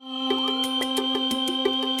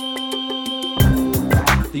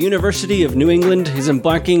University of New England is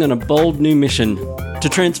embarking on a bold new mission to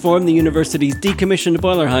transform the university's decommissioned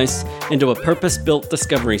boiler house into a purpose-built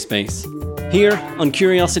discovery space. Here, on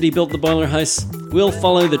Curiosity Built the Boiler House, we'll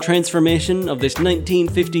follow the transformation of this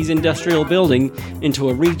 1950s industrial building into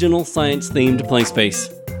a regional science-themed play space.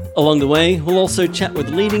 Along the way, we'll also chat with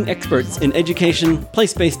leading experts in education,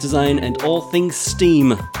 place-based design, and all things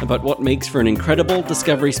STEAM about what makes for an incredible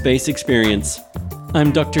discovery space experience.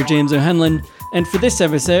 I'm Dr. James O'Hanlon, and for this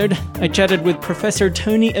episode, I chatted with Professor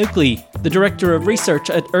Tony Oakley, the Director of Research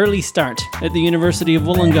at Early Start at the University of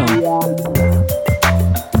Wollongong.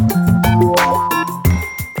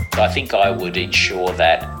 I think I would ensure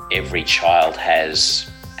that every child has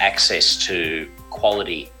access to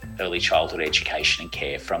quality early childhood education and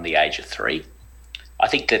care from the age of 3. I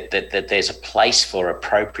think that there's a place for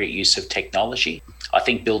appropriate use of technology. I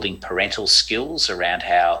think building parental skills around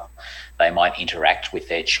how they might interact with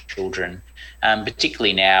their children,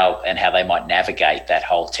 particularly now, and how they might navigate that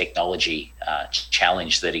whole technology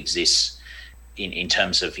challenge that exists in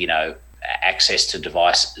terms of, access to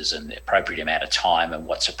devices and the appropriate amount of time and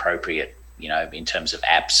what's appropriate, in terms of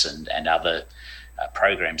apps and other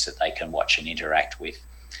programs that they can watch and interact with.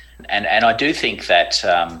 And I do think that,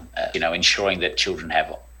 ensuring that children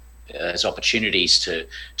have those opportunities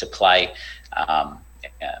to play,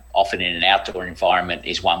 often in an outdoor environment,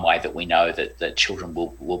 is one way that we know that children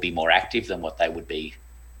will be more active than what they would be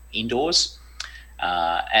indoors.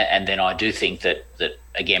 And then I do think that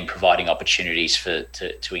again, providing opportunities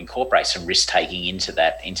to incorporate some risk taking into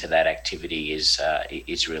that activity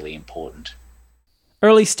is really important.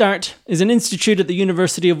 Early Start is an institute at the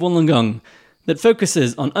University of Wollongong that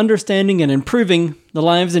focuses on understanding and improving the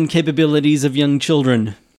lives and capabilities of young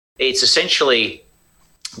children. It's essentially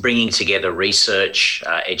bringing together research,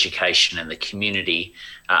 education and the community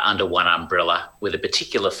under one umbrella, with a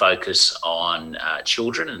particular focus on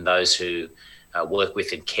children and those who work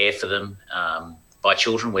with and care for them. By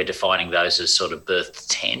children, we're defining those as sort of birth to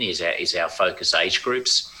 10 is our focus age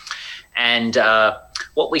groups. And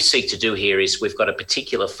what we seek to do here is we've got a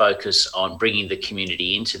particular focus on bringing the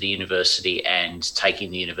community into the university and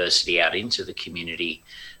taking the university out into the community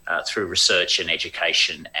through research and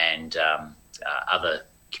education and other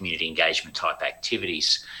community engagement type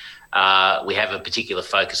activities. We have a particular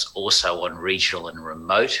focus also on regional and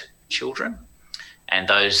remote children and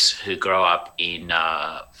those who grow up in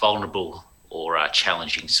vulnerable or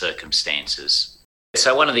challenging circumstances.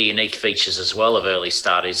 So one of the unique features as well of Early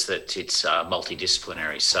Start is that it's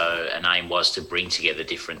multidisciplinary. So an aim was to bring together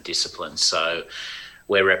different disciplines. So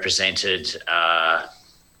we're represented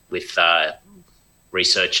with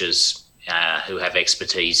researchers who have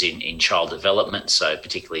expertise in child development, so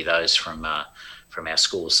particularly those from our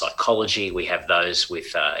School of Psychology. We have those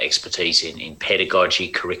with expertise in pedagogy,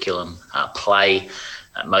 curriculum, play,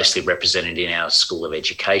 mostly represented in our School of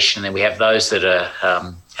Education. And then we have those that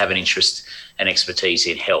have an interest and expertise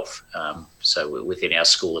in health, so within our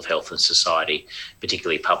School of Health and Society,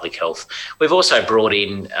 particularly public health. We've also brought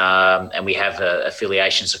in, and we have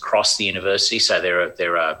affiliations across the university, so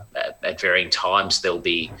there are at varying times there'll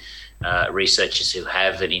be researchers who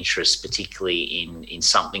have an interest particularly in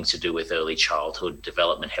something to do with early childhood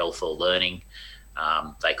development, health or learning.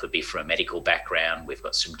 They could be from a medical background. We've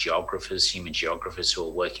got some geographers, human geographers who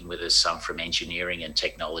are working with us, some from engineering and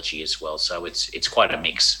technology as well. So it's quite a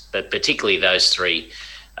mix, but particularly those three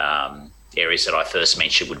areas that I first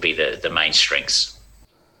mentioned would be the main strengths.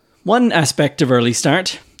 One aspect of Early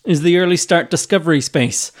Start is the Early Start Discovery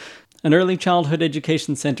Space, an early childhood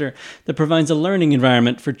education centre that provides a learning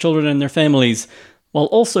environment for children and their families, while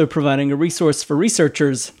also providing a resource for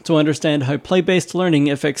researchers to understand how play-based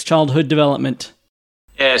learning affects childhood development.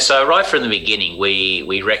 Yeah, so right from the beginning,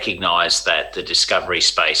 we recognised that the discovery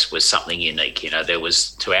space was something unique. There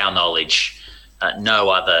was, to our knowledge, no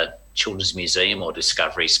other children's museum or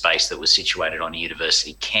discovery space that was situated on a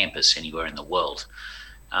university campus anywhere in the world.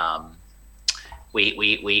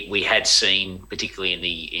 We had seen, particularly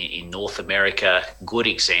in North America, good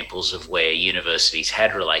examples of where universities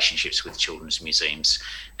had relationships with children's museums,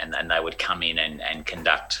 and then they would come in and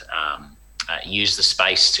conduct, use the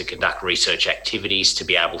space to conduct research activities, to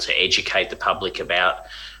be able to educate the public about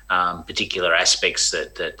particular aspects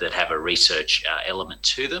that have a research element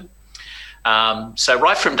to them. So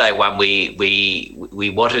right from day one,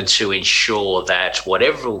 we wanted to ensure that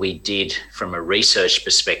whatever we did from a research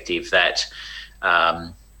perspective, that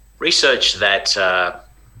research that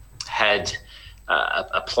had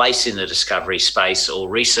a place in the discovery space, or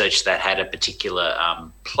research that had a particular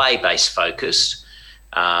play-based focus,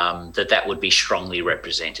 that would be strongly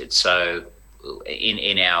represented. So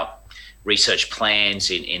in our research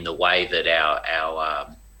plans, in the way that our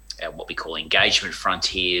what we call engagement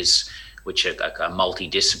frontiers, which are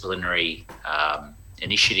multidisciplinary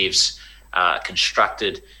initiatives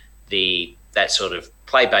constructed. That sort of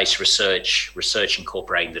play-based research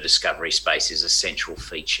incorporating the discovery space is a central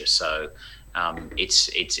feature. So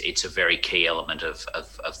it's a very key element of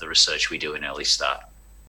the research we do in Early Start.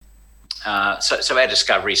 So our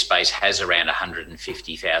discovery space has around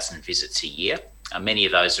 150,000 visits a year. Many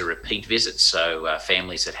of those are repeat visits, so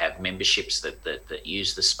families that have memberships that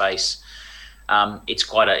use the space. It's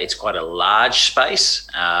quite a large space,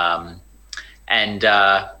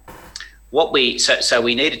 so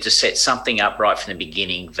we needed to set something up right from the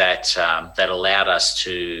beginning that allowed us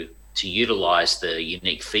to utilise the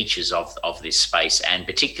unique features of this space, and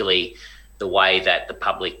particularly the way that the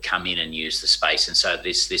public come in and use the space. And so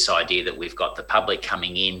this idea that we've got the public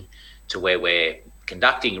coming in to where we're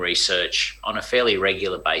conducting research on a fairly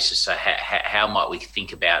regular basis. So how might we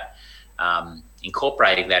think about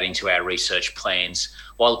incorporating that into our research plans,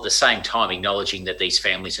 while at the same time acknowledging that these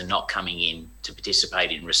families are not coming in to participate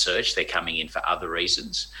in research, they're coming in for other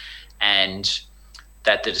reasons, and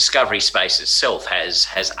that the discovery space itself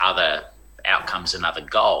has other outcomes and other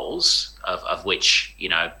goals of which,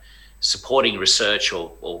 supporting research or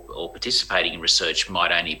participating in research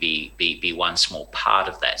might only be one small part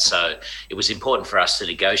of that. So it was important for us to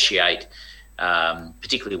negotiate,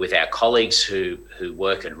 particularly with our colleagues who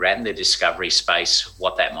work and ran the discovery space,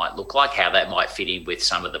 what that might look like, how that might fit in with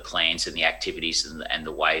some of the plans and the activities and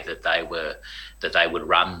the way that they would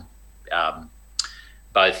run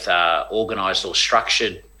both organised or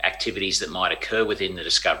structured activities that might occur within the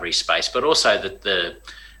discovery space, but also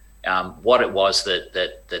what it was that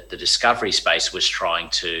the discovery space was trying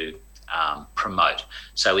to promote.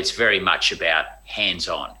 So it's very much about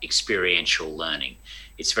hands-on, experiential learning.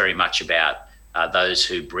 It's very much about those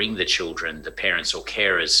who bring the children, the parents or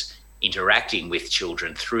carers, interacting with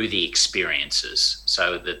children through the experiences.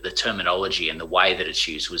 So the terminology and the way that it's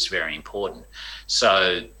used was very important.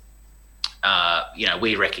 So,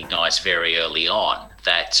 we recognised very early on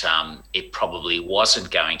that it probably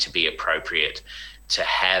wasn't going to be appropriate to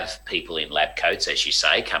have people in lab coats, as you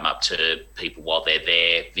say, come up to people while they're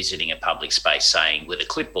there visiting a public space saying, with a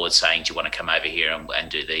clipboard saying, do you want to come over here and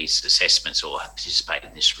do these assessments or participate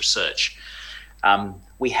in this research?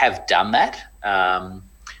 We have done that.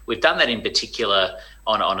 We've done that in particular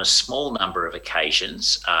on a small number of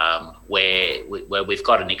occasions where we've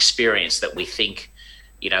got an experience that we think,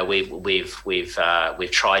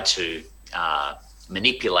 we've tried to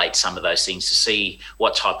manipulate some of those things to see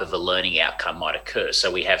what type of a learning outcome might occur. So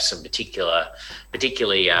we have some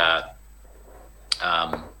particularly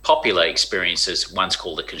popular experiences. One's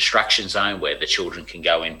called the construction zone, where the children can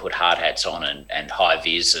go in, put hard hats on and high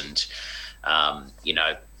vis and,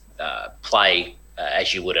 play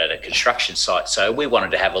as you would at a construction site. So we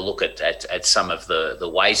wanted to have a look at some of the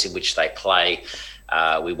ways in which they play.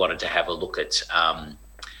 We wanted to have a look at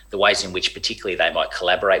the ways in which particularly they might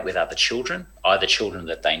collaborate with other children, either children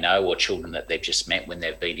that they know or children that they've just met when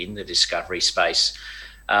they've been in the discovery space.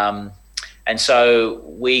 And so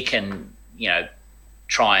we can,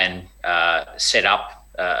 try and set up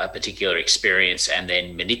a particular experience and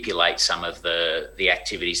then manipulate some of the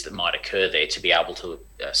activities that might occur there to be able to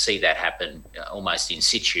see that happen almost in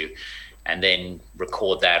situ, and then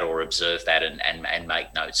record that or observe that and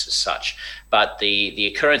make notes as such. But the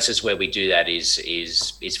occurrences where we do that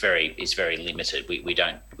is very limited. We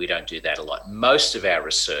don't do that a lot. Most of our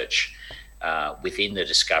research within the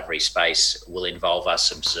discovery space will involve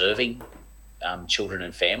us observing children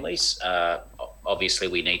and families. Obviously,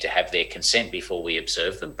 we need to have their consent before we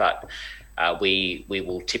observe them, but we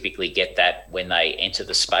will typically get that when they enter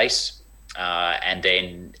the space, and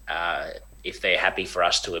then if they're happy for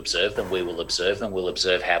us to observe them, we will observe them. We'll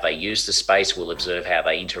observe how they use the space. We'll observe how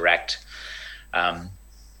they interact.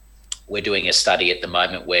 We're doing a study at the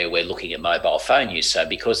moment where we're looking at mobile phone use. So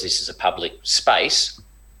because this is a public space,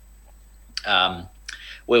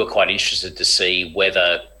 we were quite interested to see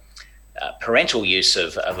whether parental use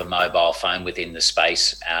of a mobile phone within the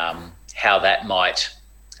space, how that might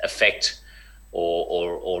affect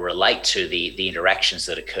or relate to the interactions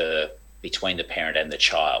that occur between the parent and the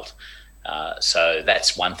child. So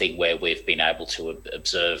that's one thing where we've been able to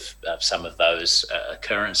observe some of those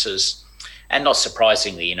occurrences. And not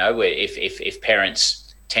surprisingly, if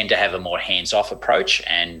parents tend to have a more hands-off approach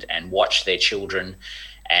and watch their children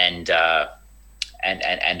and are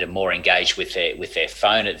more engaged with their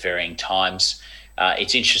phone at varying times,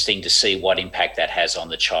 it's interesting to see what impact that has on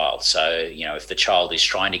the child. So, if the child is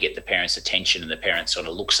trying to get the parent's attention and the parent sort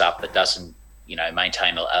of looks up but doesn't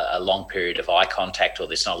maintain a long period of eye contact, or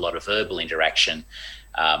there's not a lot of verbal interaction,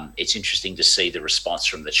 it's interesting to see the response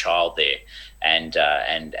from the child there, and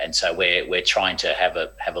so we're trying to have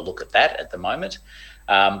a look at that at the moment.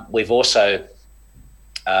 We've also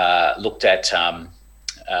looked at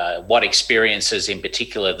what experiences in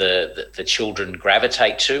particular the children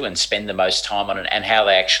gravitate to and spend the most time on, and how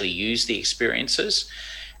they actually use the experiences.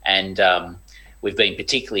 And we've been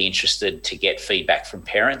particularly interested to get feedback from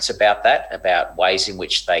parents about that, about ways in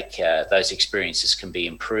which those experiences can be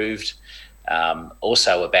improved.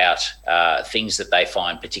 Also about things that they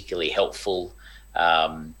find particularly helpful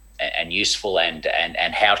and useful, and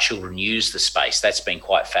how children use the space. That's been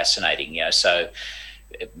quite fascinating. So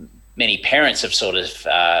many parents have sort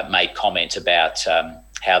of made comment about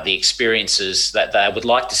how the experiences, that they would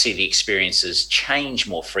like to see the experiences change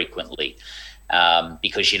more frequently.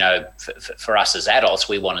 Because, for us as adults,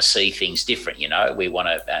 we want to see things different, we want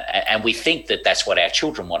to, and we think that that's what our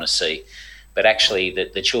children want to see. But actually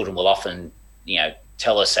the children will often,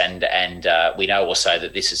 tell us, and we know also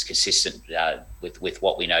that this is consistent with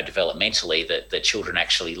what we know developmentally, that children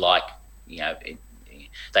actually like,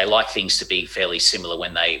 they like things to be fairly similar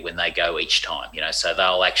when they go each time, so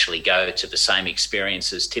they'll actually go to the same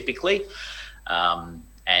experiences typically, and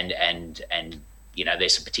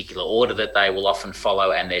there's a particular order that they will often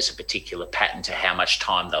follow, and there's a particular pattern to how much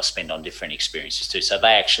time they'll spend on different experiences too. So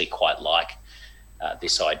they actually quite like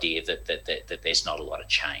this idea that there's not a lot of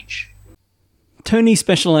change. Tony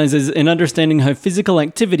specialises in understanding how physical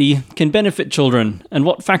activity can benefit children and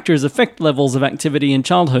what factors affect levels of activity in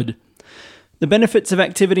childhood. The benefits of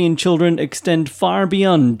activity in children extend far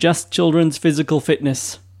beyond just children's physical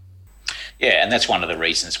fitness. Yeah, and that's one of the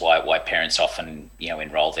reasons why parents often,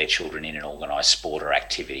 enrol their children in an organised sport or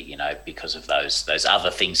activity, because of those other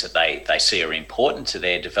things that they see are important to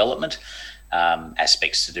their development,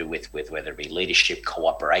 aspects to do with whether it be leadership,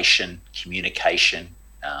 cooperation, communication,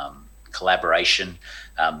 collaboration,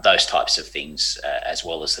 those types of things, as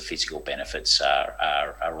well as the physical benefits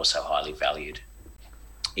are also highly valued.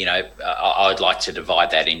 I would like to divide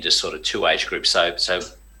that into sort of two age groups. So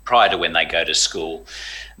prior to when they go to school,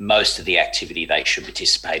 most of the activity they should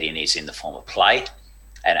participate in is in the form of play.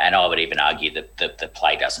 And I would even argue that the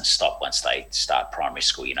play doesn't stop once they start primary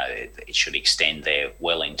school. It should extend there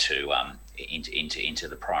well into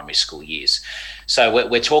the primary school years. So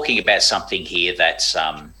we're talking about something here that's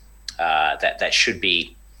that should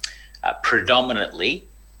be predominantly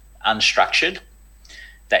unstructured.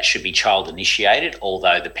 That should be child initiated,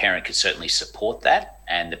 although the parent could certainly support that,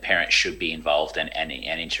 and the parent should be involved and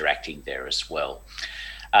interacting there as well.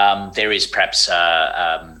 There is perhaps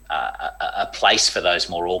a place for those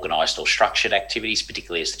more organised or structured activities,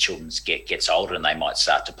 particularly as the children gets older and they might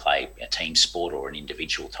start to play a team sport or an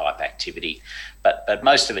individual type activity. But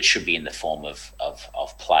most of it should be in the form of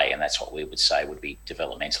play, and that's what we would say would be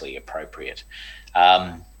developmentally appropriate.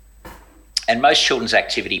 And most children's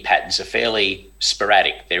activity patterns are fairly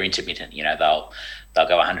sporadic. They're intermittent. They'll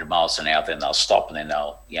go 100 miles an hour, then they'll stop, and then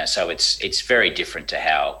they'll, so it's very different to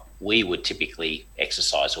how we would typically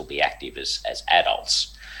exercise or be active as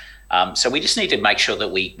adults. So we just need to make sure that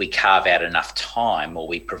we carve out enough time, or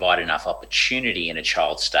we provide enough opportunity in a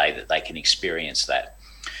child's day that they can experience that.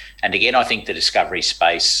 And again, I think the discovery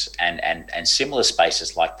space and similar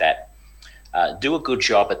spaces like that do a good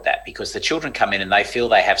job at that, because the children come in and they feel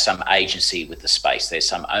they have some agency with the space. There's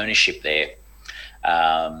some ownership there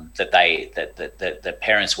that the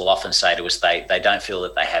parents will often say to us they don't feel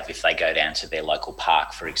that they have if they go down to their local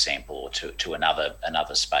park, for example, or to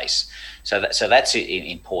another space. So that's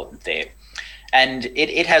important there. And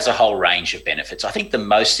it has a whole range of benefits. I think the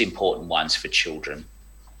most important ones for children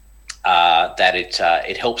are that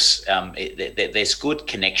it helps. There's good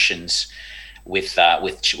connections with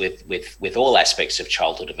all aspects of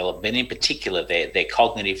childhood development, in particular their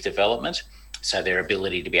cognitive development, so their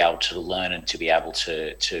ability to be able to learn and to be able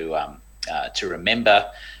to remember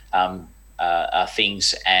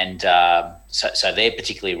things, and so they're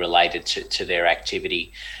particularly related to their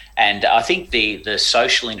activity. And I think the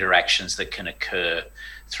social interactions that can occur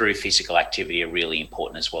through physical activity are really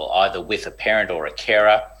important as well, either with a parent or a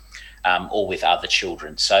carer, or with other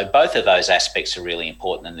children. So both of those aspects are really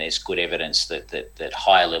important, and there's good evidence that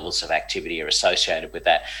higher levels of activity are associated with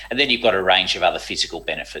that. And then you've got a range of other physical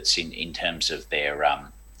benefits in terms of their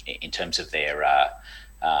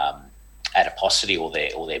adiposity or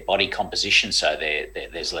their body composition. So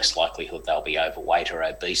there's less likelihood they'll be overweight or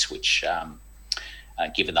obese, which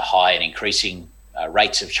given the high and increasing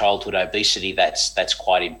rates of childhood obesity, that's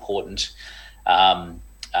quite important.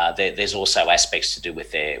 there's also aspects to do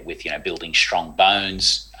with building strong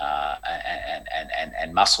bones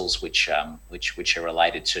and muscles, which are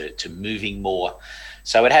related to moving more.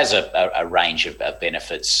 So it has a range of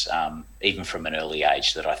benefits, even from an early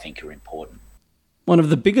age, that I think are important. One of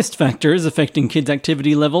the biggest factors affecting kids'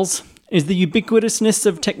 activity levels is the ubiquitousness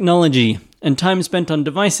of technology and time spent on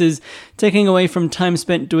devices taking away from time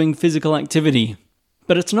spent doing physical activity.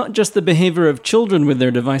 But it's not just the behaviour of children with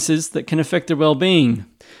their devices that can affect their well-being.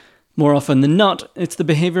 More often than not, it's the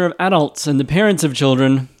behaviour of adults and the parents of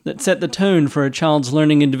children that set the tone for a child's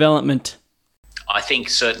learning and development. I think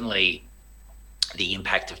certainly the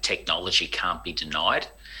impact of technology can't be denied.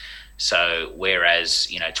 So whereas,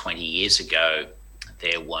 20 years ago,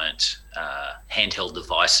 there weren't handheld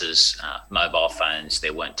devices, mobile phones,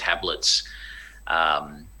 there weren't tablets,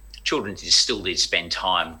 children still did spend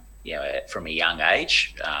time, from a young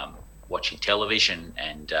age, watching television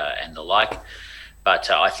and the like. But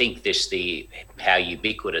I think how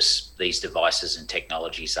ubiquitous these devices and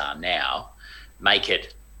technologies are now make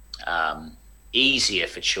it easier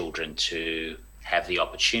for children to have the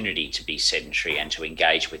opportunity to be sedentary and to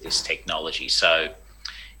engage with this technology. So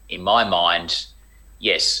in my mind,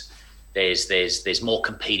 yes, there's more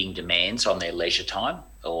competing demands on their leisure time,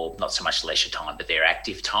 or not so much leisure time, but their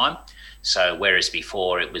active time. So whereas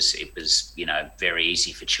before it was very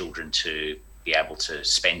easy for children to be able to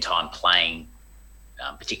spend time playing,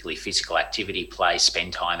 particularly physical activity play,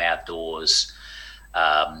 spend time outdoors,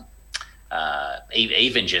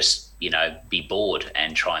 even just be bored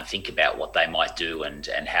and try and think about what they might do and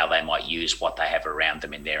how they might use what they have around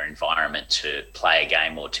them in their environment to play a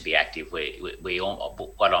game or to be active.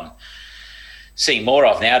 What I'm seeing more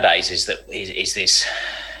of nowadays is this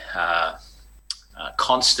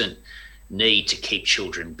constant need to keep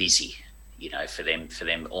children busy, for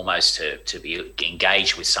them almost to be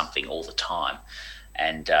engaged with something all the time.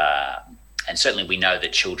 And certainly we know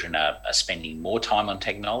that children are spending more time on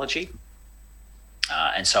technology.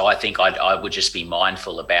 And so I think I would just be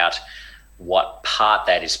mindful about what part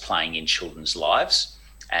that is playing in children's lives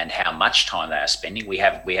and how much time they are spending. We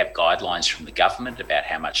have guidelines from the government about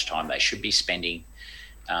how much time they should be spending.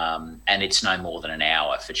 And it's no more than an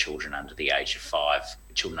hour for children under the age of 5.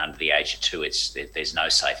 Children under the age of 2, there's no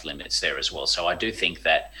safe limits there as well. So I do think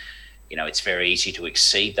that, it's very easy to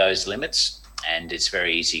exceed those limits, and it's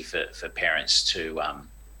very easy for parents to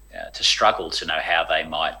struggle to know how they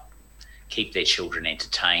might keep their children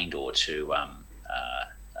entertained, or to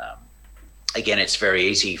again, it's very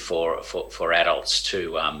easy for adults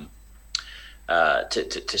to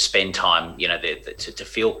spend time,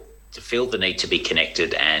 to feel the need to be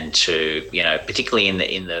connected, and to, particularly in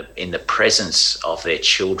the presence of their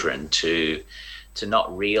children, to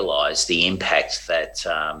not realise the impact that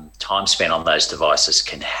time spent on those devices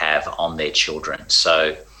can have on their children.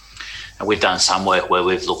 So we've done some work where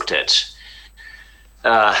we've looked at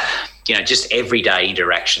just everyday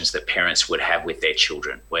interactions that parents would have with their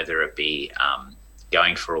children, whether it be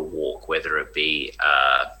going for a walk, whether it be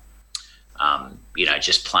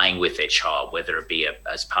just playing with their child, whether it be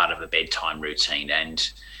as part of a bedtime routine.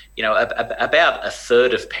 And about a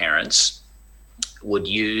third of parents would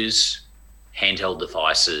use handheld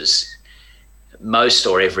devices most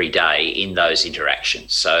or every day in those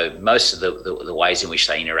interactions. So most of the ways in which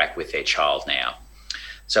they interact with their child now.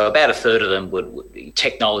 So about a third of them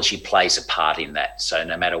technology plays a part in that. So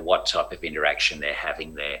no matter what type of interaction they're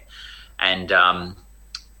having there. And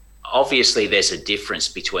obviously there's a difference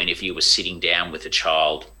between if you were sitting down with a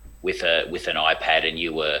child with an iPad and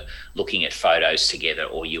you were looking at photos together,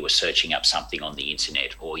 or you were searching up something on the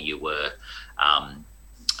internet, or you were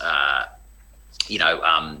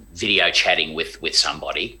video chatting with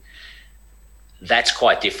somebody. That's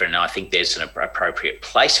quite different. And I think there's an appropriate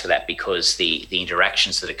place for that, because the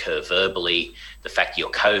interactions that occur verbally, the fact you're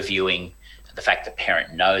co-viewing, the fact the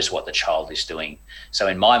parent knows what the child is doing. So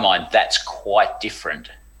in my mind, that's quite different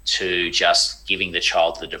to just giving the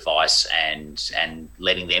child the device and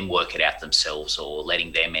letting them work it out themselves, or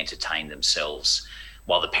letting them entertain themselves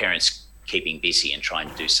while the parent's keeping busy and trying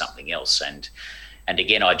to do something else. And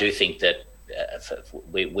again, I do think that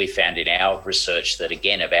we found in our research that,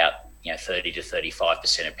 again, about 30 to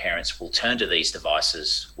 35% of parents will turn to these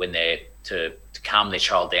devices when they're to calm their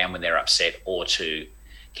child down when they're upset, or to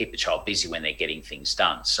keep the child busy when they're getting things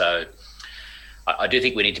done. So I do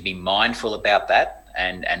think we need to be mindful about that,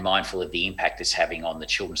 and mindful of the impact it's having on the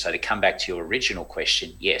children. So to come back to your original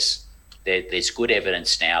question, yes, there's good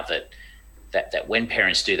evidence now that when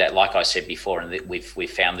parents do that, like I said before, and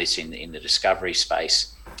we've found this in the discovery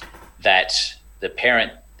space, that the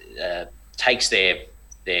parent takes their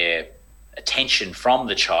attention from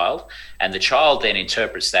the child, and the child then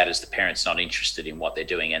interprets that as the parent's not interested in what they're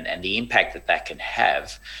doing, and the impact that that can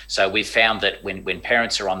have. So we've found that when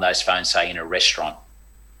parents are on those phones, say in a restaurant,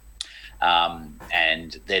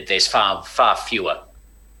 and there's far fewer,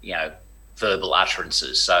 verbal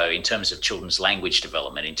utterances. So in terms of children's language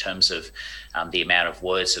development, in terms of the amount of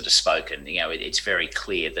words that are spoken, it's very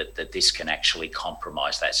clear that this can actually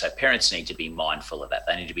compromise that. So parents need to be mindful of that.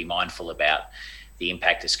 They need to be mindful about the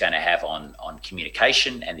impact it's going to have on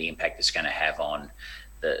communication, and the impact it's going to have on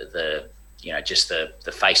the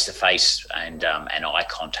face-to-face and eye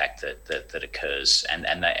contact that occurs.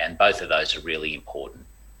 And both of those are really important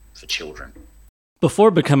for children.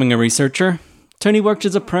 Before becoming a researcher, Tony worked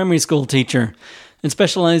as a primary school teacher and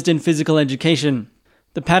specialised in physical education.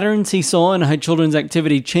 The patterns he saw in how children's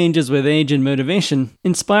activity changes with age and motivation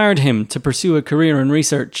inspired him to pursue a career in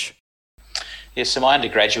research. Yeah, so my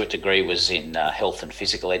undergraduate degree was in health and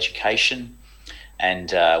physical education,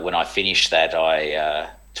 and when I finished that, I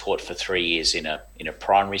taught for 3 years in a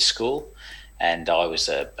primary school, and I was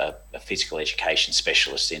a physical education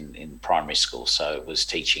specialist in primary school, so it was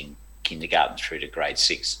teaching kindergarten through to grade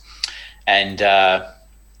 6. And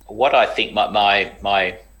what I think my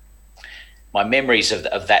memories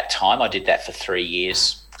of that time, I did that for 3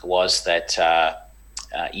 years, was that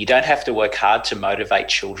you don't have to work hard to motivate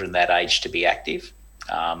children that age to be active.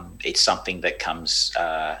 It's something that comes,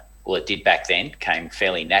 it did back then, came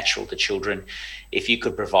fairly natural to children. If you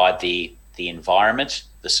could provide the environment,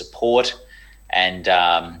 the support, and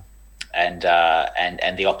the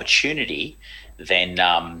opportunity, then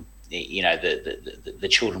the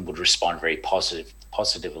children would respond very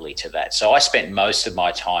positively to that. So I spent most of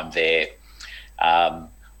my time there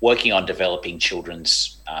working on developing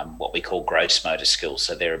children's what we call gross motor skills,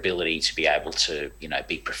 so their ability to be able to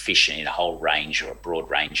be proficient in a whole range or a broad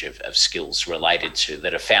range of skills related to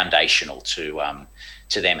that are foundational to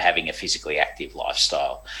them having a physically active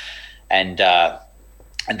lifestyle, and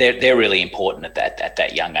they're really important at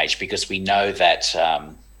that young age, because we know that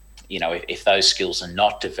if those skills are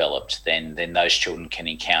not developed, then those children can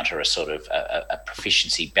encounter a sort of a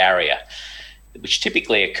proficiency barrier, which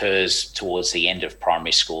typically occurs towards the end of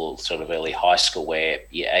primary school, sort of early high school, where,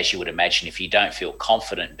 as you would imagine, if you don't feel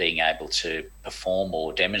confident being able to perform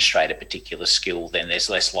or demonstrate a particular skill, then there's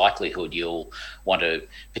less likelihood you'll want to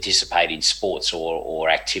participate in sports or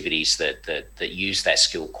activities that use that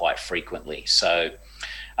skill quite frequently. So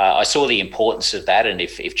I saw the importance of that, and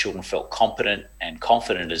if children felt competent and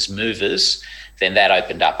confident as movers, then that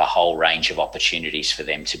opened up a whole range of opportunities for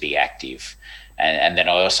them to be active. And then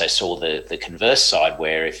I also saw the converse side,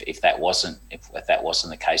 where if that wasn't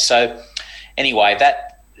the case. So anyway,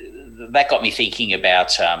 that got me thinking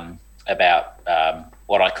about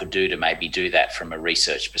what I could do to maybe do that from a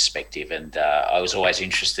research perspective. And I was always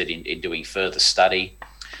interested in doing further study.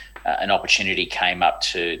 An opportunity came up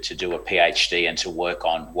to do a PhD and to work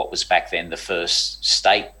on what was back then the first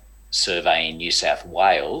state survey in New South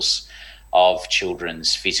Wales of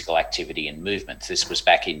children's physical activity and movement. This was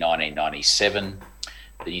back in 1997,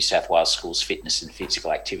 the New South Wales Schools Fitness and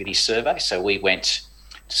Physical Activity Survey. So we went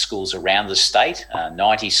to schools around the state,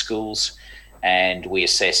 90 schools, and we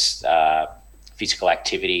assessed physical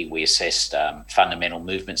activity, we assessed fundamental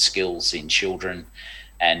movement skills in children,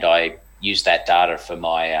 and I used that data for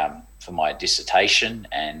my dissertation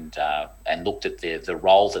and looked at the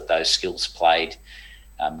role that those skills played,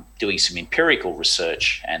 doing some empirical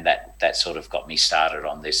research, and that sort of got me started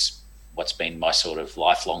on this, what's been my sort of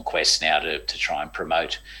lifelong quest now to try and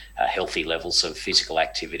promote healthy levels of physical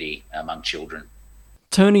activity among children.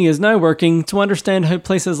 Tony is now working to understand how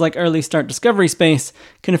places like Early Start Discovery Space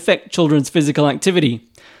can affect children's physical activity.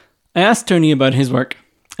 I asked Tony about his work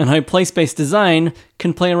and how place-based design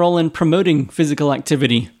can play a role in promoting physical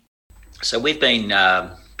activity. So we've been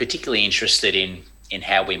particularly interested in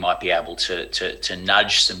how we might be able to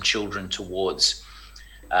nudge some children towards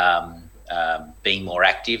being more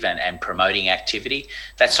active and promoting activity.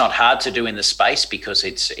 That's not hard to do in the space, because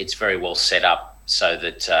it's very well set up so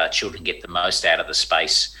that children get the most out of the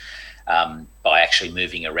space by actually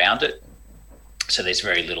moving around it. So there's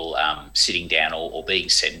very little sitting down or being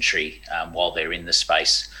sedentary while they're in the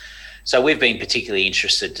space. So we've been particularly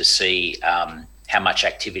interested to see how much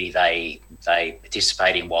activity they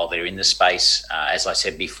participate in while they're in the space. As I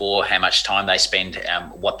said before, how much time they spend,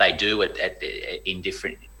 what they do in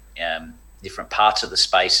different parts of the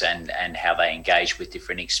space, and how they engage with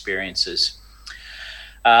different experiences.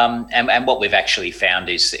 And what we've actually found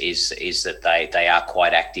is that they are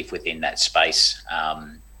quite active within that space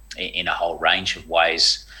in a whole range of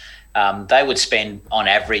ways. They would spend on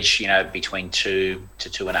average, between 2 to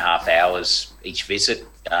 2.5 hours each visit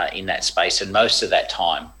in that space, and most of that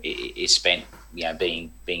time is spent,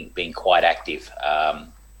 being quite active.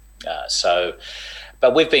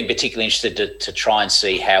 But we've been particularly interested to try and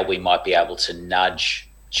see how we might be able to nudge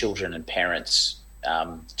children and parents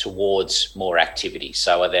towards more activity.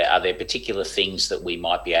 So are there particular things that we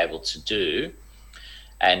might be able to do?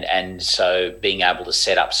 And so being able to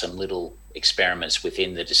set up some little experiments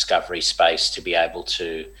within the discovery space to be able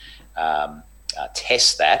to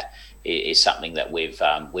test that is something that we've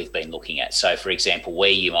been looking at. So, for example, where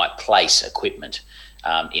you might place equipment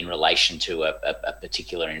in relation to a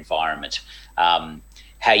particular environment,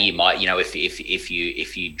 how you might, if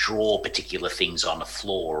you draw particular things on a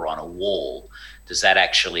floor or on a wall, does that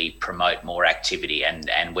actually promote more activity?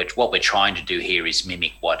 And what we're trying to do here is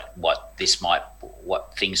mimic what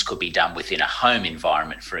things could be done within a home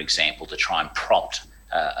environment, for example, to try and prompt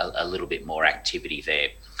a little bit more activity there.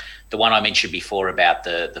 The one I mentioned before about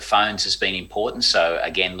the phones has been important. So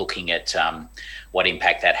again, looking at what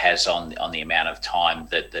impact that has on the amount of time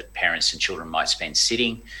that parents and children might spend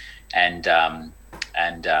sitting, and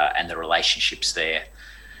the relationships there.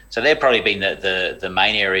 So they've probably been the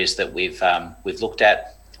main areas that we've looked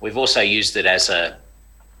at. We've also used it as a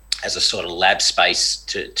sort of lab space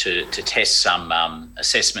to test some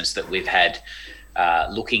assessments that we've had,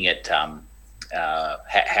 looking at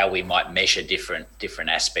how we might measure different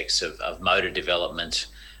aspects of motor development,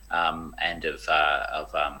 and of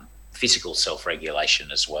physical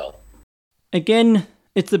self-regulation as well. Again,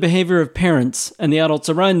 it's the behaviour of parents and the adults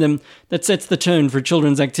around them that sets the tone for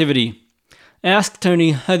children's activity. I asked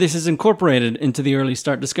Tony how this is incorporated into the Early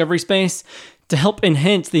Start Discovery Space to help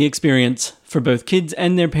enhance the experience for both kids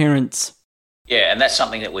and their parents. Yeah, and that's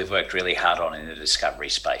something that we've worked really hard on in the discovery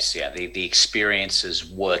space. Yeah, the experiences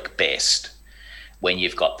work best when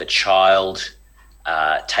you've got the child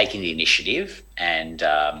taking the initiative and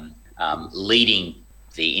leading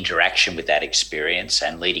the interaction with that experience,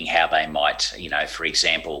 and leading how they might, for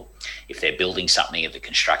example, if they're building something at the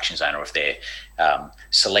construction zone, or if they're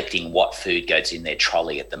selecting what food goes in their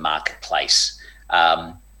trolley at the marketplace.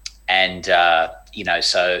 So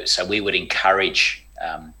we would encourage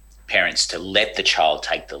parents to let the child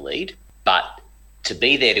take the lead, but to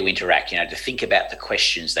be there to interact, to think about the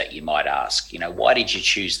questions that you might ask. Why did you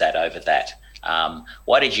choose that over that?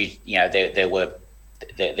 Why did you, there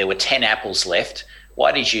were 10 apples left.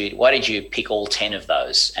 Why did you pick all 10 of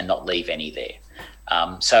those and not leave any there?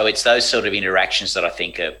 So it's those sort of interactions that I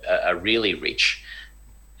think are really rich.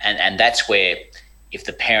 And that's where, if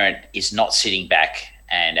the parent is not sitting back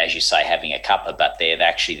and, as you say, having a cuppa, but they're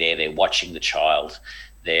actually there, they're watching the child,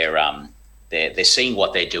 they're seeing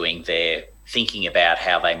what they're doing, they're thinking about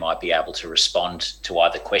how they might be able to respond to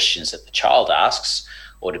either questions that the child asks,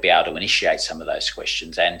 or to be able to initiate some of those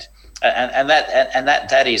questions. And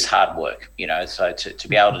that is hard work, so to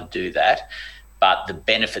be able to do that. But the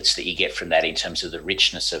benefits that you get from that in terms of the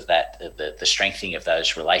richness of that, the strengthening of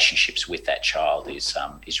those relationships with that child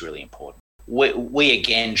is really important. We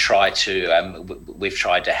again try to we've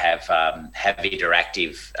tried to have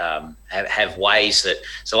interactive, have ways that,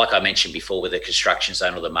 so like I mentioned before with the construction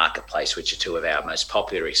zone or the marketplace, which are two of our most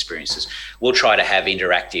popular experiences, we'll try to have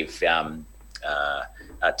interactive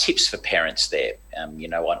tips for parents there, on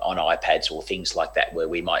iPads or things like that, where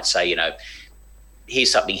we might say,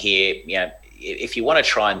 here's something here, if you want to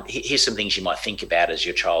try and, here's some things you might think about as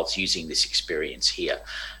your child's using this experience here.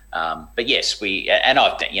 But yes,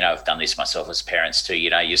 I've done this myself as parents too.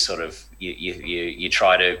 You sort of you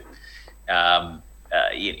try to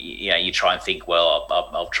you try and think, well,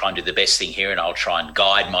 I'll try and do the best thing here, and I'll try and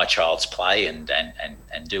guide my child's play and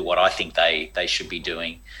do what I think they should be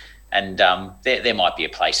doing. And there might be a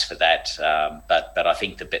place for that, but I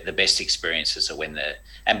think the best experiences are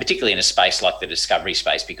and particularly in a space like the discovery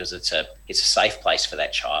space, because it's a safe place for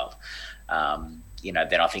that child.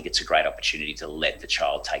 Then I think it's a great opportunity to let the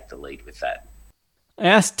child take the lead with that. I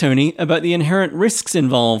asked Tony about the inherent risks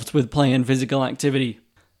involved with play and physical activity.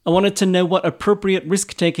 I wanted to know what appropriate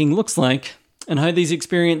risk-taking looks like, and how these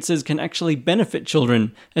experiences can actually benefit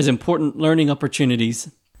children as important learning opportunities.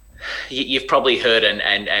 You've probably heard,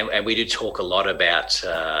 and we do talk a lot about,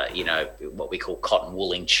 what we call cotton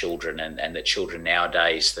wooling children, and the children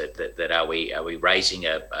nowadays that are we raising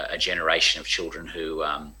a generation of children who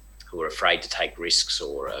are afraid to take risks,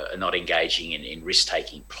 or are not engaging in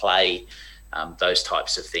risk-taking play, those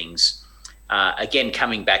types of things. Again,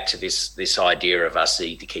 coming back to this idea of us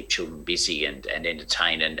needing to keep children busy and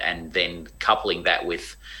entertain, and then coupling that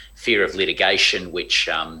with fear of litigation, which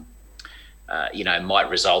might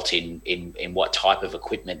result in what type of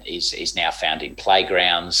equipment is now found in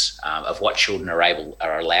playgrounds, of what children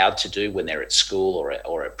are allowed to do when they're at school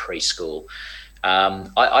or at preschool.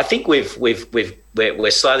 I think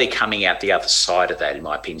we're slowly coming out the other side of that, in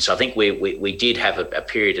my opinion. So I think we did have a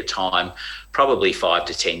period of time, probably 5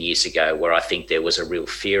 to 10 years ago, where I think there was a real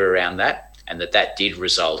fear around that, and that did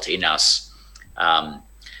result in us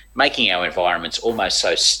making our environments almost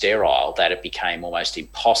so sterile that it became almost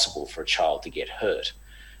impossible for a child to get hurt.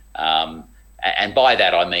 And by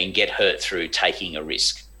that, I mean get hurt through taking a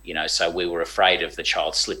risk. So we were afraid of the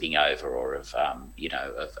child slipping over, or of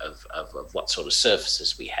what sort of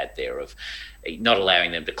surfaces we had there, of not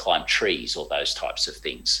allowing them to climb trees, or those types of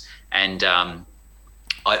things. And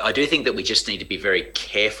I do think that we just need to be very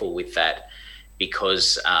careful with that,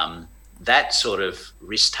 because that sort of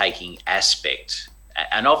risk-taking aspect,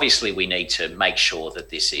 and obviously we need to make sure that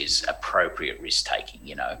this is appropriate risk-taking,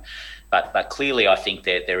 But clearly, I think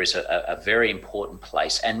that there is a very important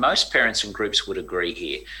place, and most parents and groups would agree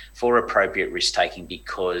here, for appropriate risk-taking,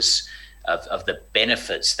 because of the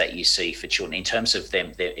benefits that you see for children in terms of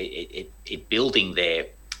them, it building their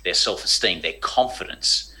self-esteem, their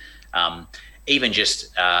confidence, even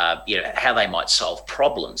just how they might solve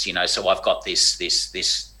problems. So I've got this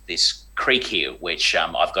creek here which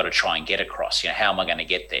I've got to try and get across. How am I going to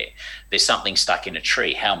get there? There's something stuck in a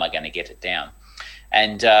tree. How am I going to get it down?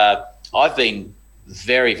 And I've been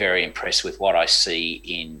very, very impressed with what I see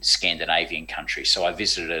in Scandinavian countries. So I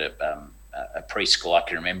visited a preschool I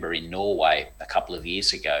can remember in Norway a couple of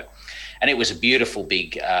years ago, and it was a beautiful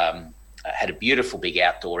big, had a beautiful big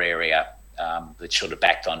outdoor area that sort of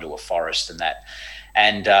backed onto a forest and that.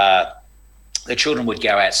 And the children would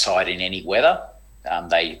go outside in any weather.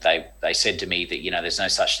 They said to me that, there's no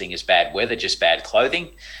such thing as bad weather, just bad clothing.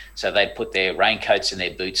 So they'd put their raincoats and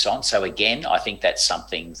their boots on. So again, I think that's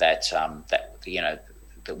something that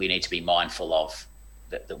that we need to be mindful of,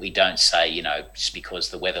 that we don't say, just because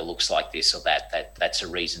the weather looks like this or that's a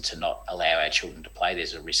reason to not allow our children to play.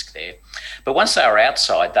 There's a risk there. But once they were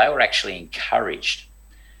outside, they were actually encouraged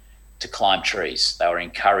to climb trees. They were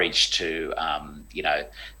encouraged to,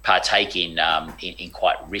 partake in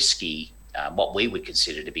quite risky, what we would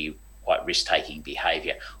consider to be quite risk-taking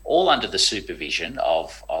behaviour, all under the supervision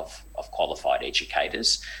of qualified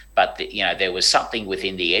educators. But there was something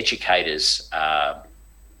within the educators'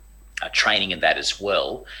 training in that as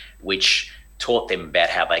well, which taught them about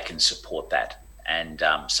how they can support that. And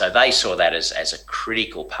so they saw that as a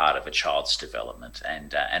critical part of a child's development.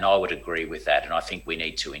 And I would agree with that. And I think we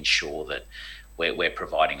need to ensure that we're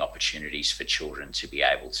providing opportunities for children to be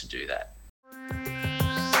able to do that.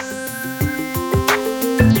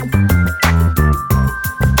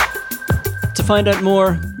 To find out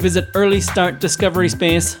more, visit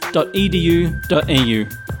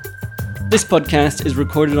earlystartdiscoveryspace.edu.au. This podcast is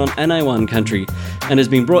recorded on NI1 country and has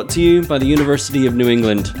been brought to you by the University of New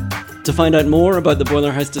England. To find out more about the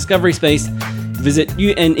Boiler House Discovery Space, visit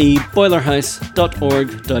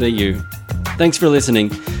uneboilerhouse.org.au. Thanks for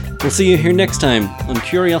listening. We'll see you here next time on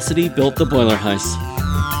Curiosity Built the Boiler House.